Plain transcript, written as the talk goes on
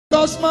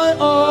because my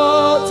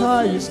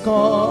altar is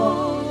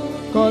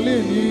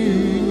calling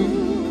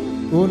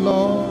you, oh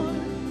Lord.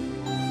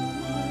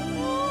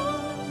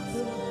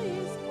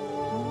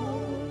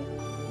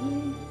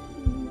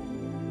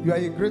 You are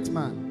a great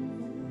man.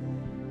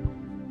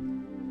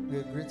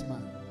 You're a great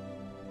man.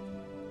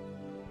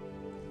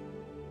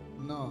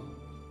 No.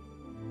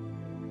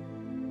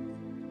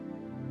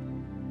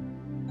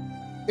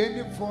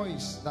 Any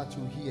voice that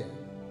you hear,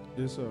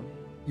 yes, sir.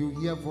 You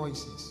hear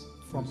voices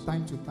from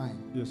time to time.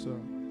 Yes, sir.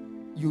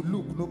 You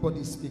look, nobody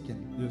is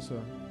speaking. Yes,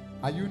 sir.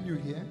 Are you new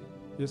here?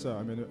 Yes, sir.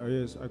 I mean,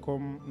 yes, I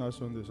come last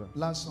Sunday, sir.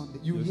 Last Sunday.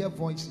 You hear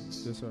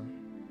voices. Yes, sir.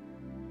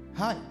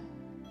 Hi.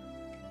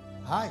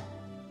 Hi.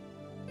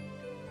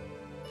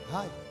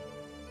 Hi.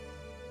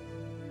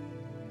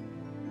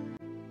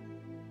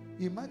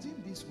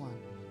 Imagine this one.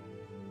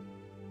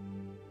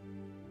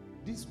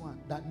 This one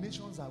that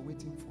nations are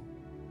waiting for.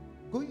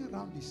 Going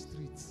around the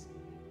streets.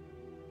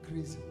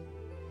 Crazy.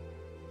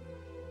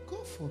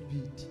 God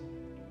forbid.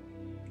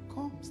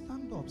 Come,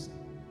 stand up, sir.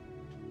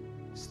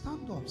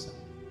 Stand up, sir.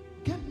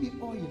 Get me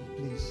oil,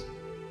 please.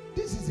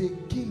 This is a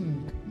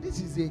king.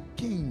 This is a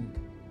king.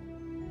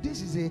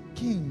 This is a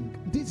king.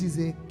 This is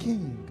a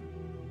king.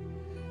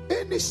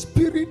 Any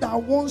spirit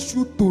that wants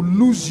you to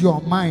lose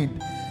your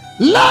mind,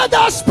 let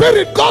that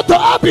spirit go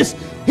to abyss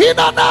in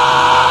the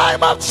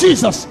name of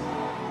Jesus.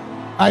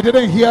 I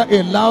didn't hear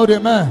a loud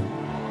amen.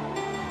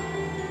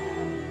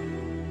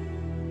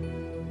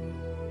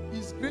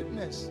 His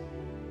greatness.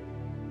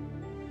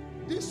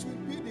 This will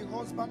be the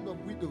husband of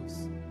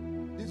widows.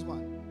 This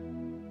one.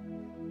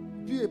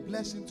 Be a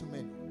blessing to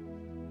many.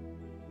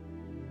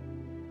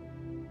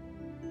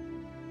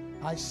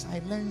 I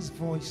silence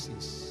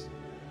voices.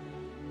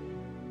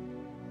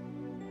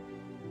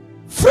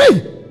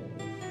 Free!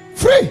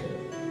 Free!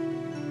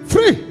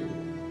 Free!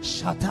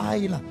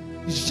 Shataila.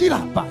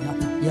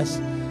 Jirabayata. Yes.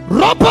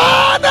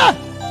 Robana!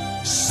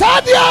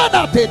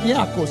 Sadiana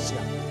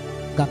Teniakosia.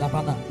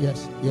 Gadabana.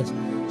 Yes, yes.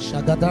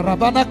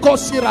 Shagadarabana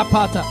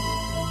Kosirapata.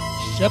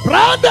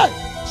 Shebrande.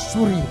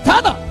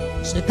 Suritana.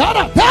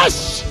 Sigara.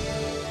 Dash!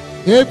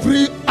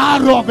 Every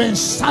arrow of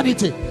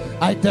insanity,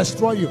 I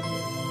destroy you.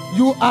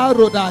 You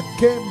arrow that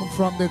came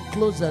from the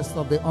closest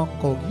of the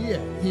uncle.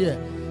 Here.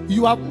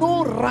 You have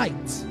no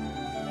right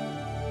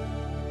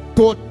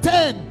to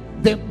turn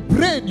the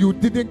brain you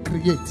didn't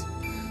create.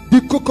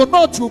 The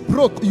coconut you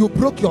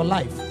broke your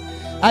life.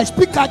 I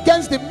speak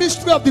against the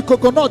mystery of the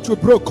coconut you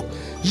broke.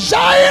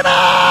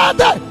 Jainad!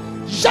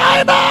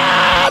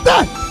 Jainad!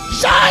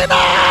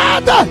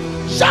 Jainad!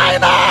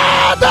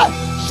 Jainad!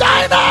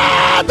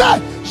 Jainad!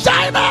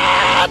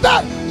 Jainad!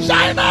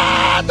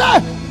 Jainad!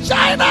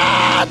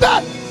 Jainad!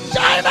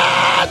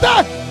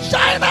 Jainad!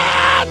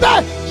 Jainad!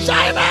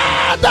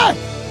 Jainad!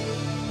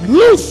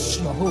 Loose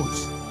your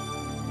holds.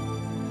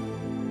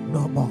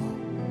 No more.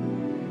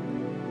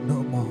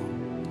 No more.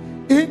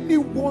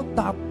 Anyone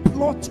that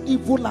plot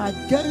evil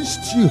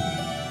against you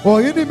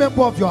or any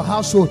member of your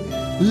household,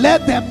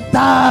 let them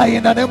die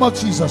in the name of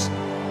Jesus.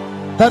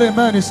 That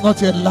amen is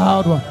not a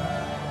loud one.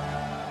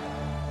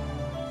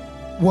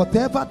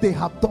 Whatever they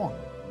have done,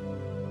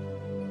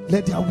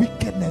 let their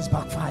wickedness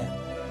backfire.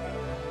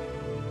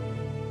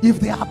 If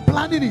they are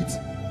planning it,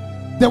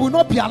 they will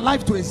not be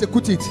alive to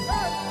execute it.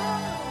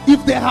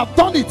 If they have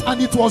done it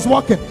and it was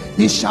working,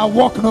 it shall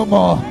work no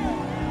more.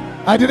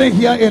 I didn't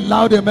hear a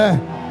loud amen.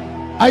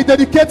 I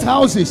dedicate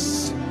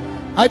houses.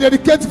 I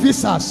dedicate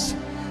visas.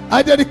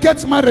 I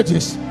dedicate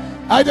marriages.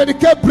 I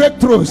dedicate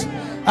breakthroughs.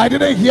 I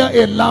didn't hear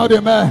a loud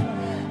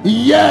amen.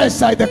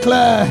 Yes, I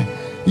declare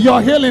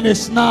your healing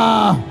is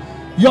now.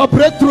 Your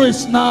breakthrough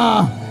is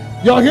now.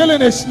 Your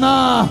healing is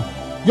now.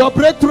 Your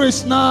breakthrough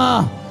is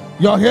now.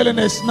 Your healing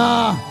is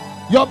now.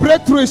 Your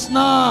breakthrough is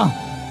now.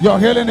 Your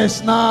healing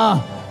is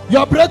now.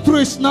 Your breakthrough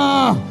is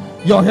now.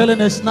 Your healing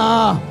is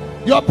now.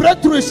 Your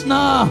breakthrough is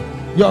now.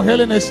 Your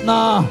healing is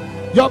now.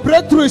 Your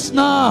breakthrough is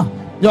now.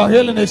 Your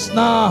healing is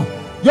now.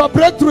 Your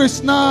breakthrough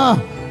is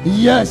now.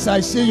 Yes, I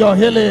see your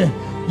healing.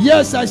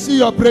 Yes, I see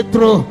your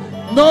breakthrough.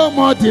 No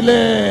more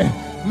delay.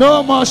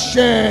 No more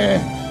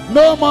shame.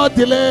 No more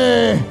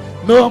delay.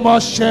 No more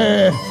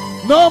shame.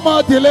 No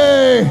more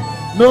delay.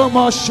 No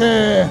more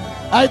shame.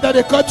 I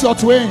dedicate your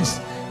twins.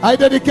 I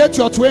dedicate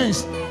your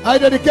twins. I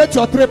dedicate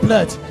your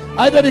triplets.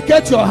 I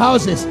dedicate your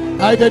houses.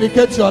 I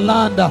dedicate your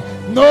land.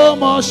 No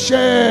more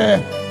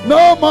shame.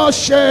 No more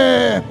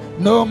shame.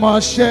 No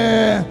more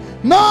shame.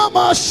 No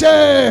more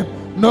shame.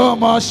 No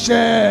more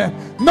shame.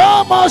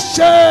 No more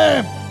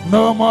shame.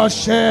 No more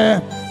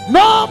shame.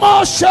 No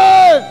more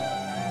shame.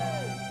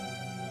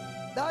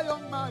 That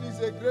young man is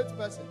a great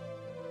person.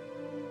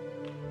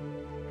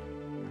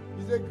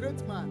 He's a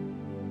great man.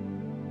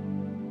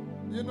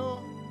 You know,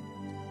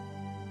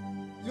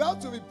 you have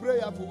to be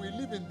prayerful. We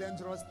live in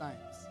dangerous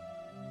times.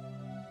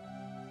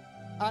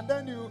 And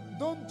then you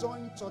don't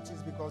join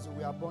churches because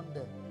we are born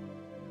there.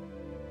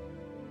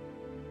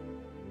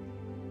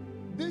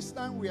 This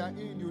time we are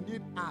in, you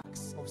need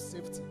acts of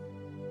safety.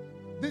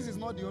 This is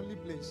not the only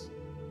place.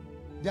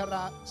 There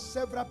are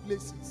several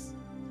places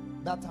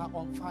that are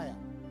on fire.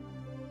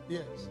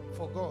 Yes,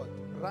 for God,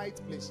 right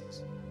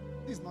places.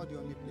 This is not the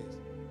only place.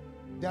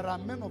 There are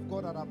men of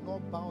God that have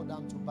not bowed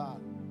down to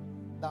Baal.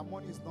 That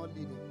money is not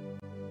leading.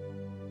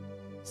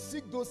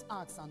 Seek those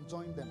arks and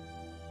join them.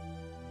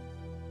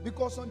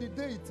 Because on the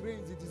day it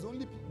rains, it is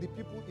only the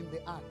people in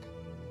the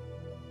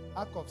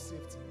ark of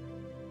safety.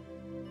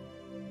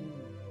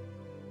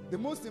 The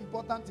most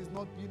important is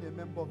not being a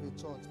member of a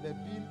church, but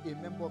being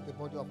a member of the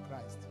body of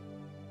Christ.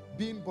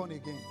 Being born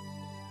again.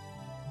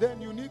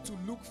 Then you need to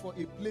look for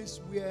a place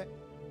where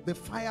the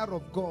fire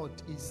of God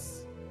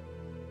is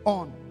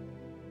on.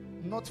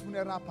 Not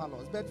funeral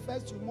parlors. But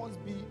first you must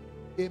be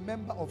a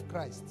member of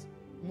Christ.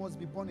 You must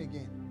be born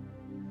again.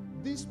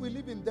 This we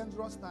live in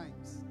dangerous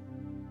times.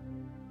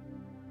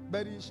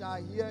 But you shall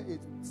hear a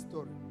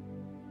story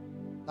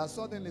that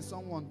suddenly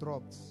someone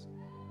drops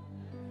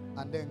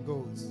and then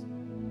goes.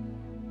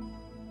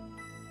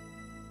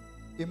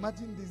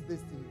 Imagine this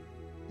destiny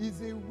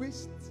is a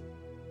waste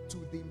to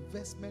the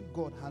investment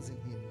God has in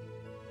him.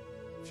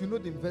 If you know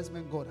the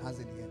investment God has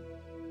in him,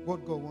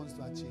 what God wants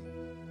to achieve.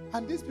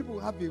 And these people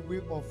have a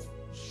way of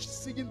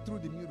seeing through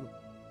the mirror.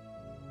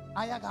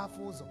 And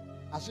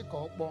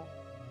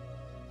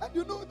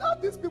you know now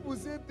these people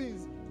say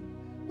things.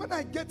 When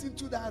I get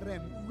into that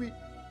realm,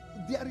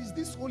 there is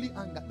this holy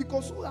anger.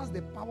 Because who has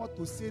the power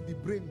to say the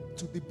brain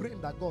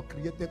that God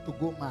created to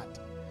go mad?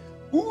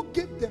 Who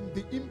gave them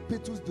the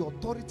impetus, the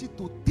authority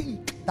to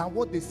think that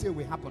what they say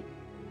will happen?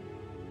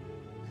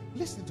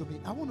 Listen to me.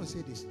 I want to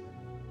say this.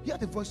 Hear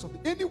the voice of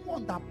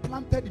anyone that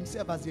planted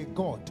himself as a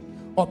God,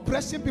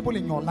 oppressing people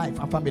in your life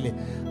and family.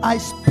 I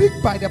speak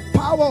by the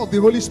power of the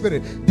Holy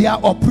Spirit. They are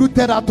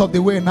uprooted out of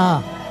the way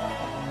now.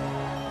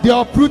 They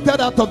are uprooted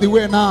out of the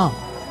way now.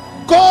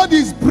 God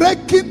is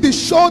breaking the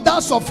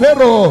shoulders of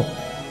Pharaoh.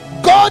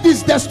 God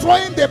is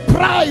destroying the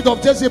pride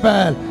of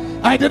Jezebel.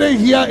 I didn't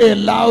hear a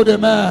loud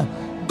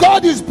amen.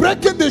 God is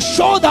breaking the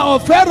shoulder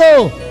of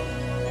Pharaoh.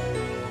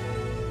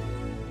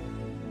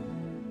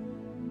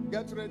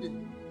 Get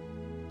ready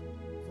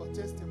for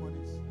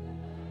testimonies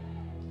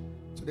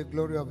to the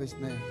glory of his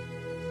name.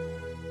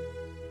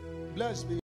 Blessed be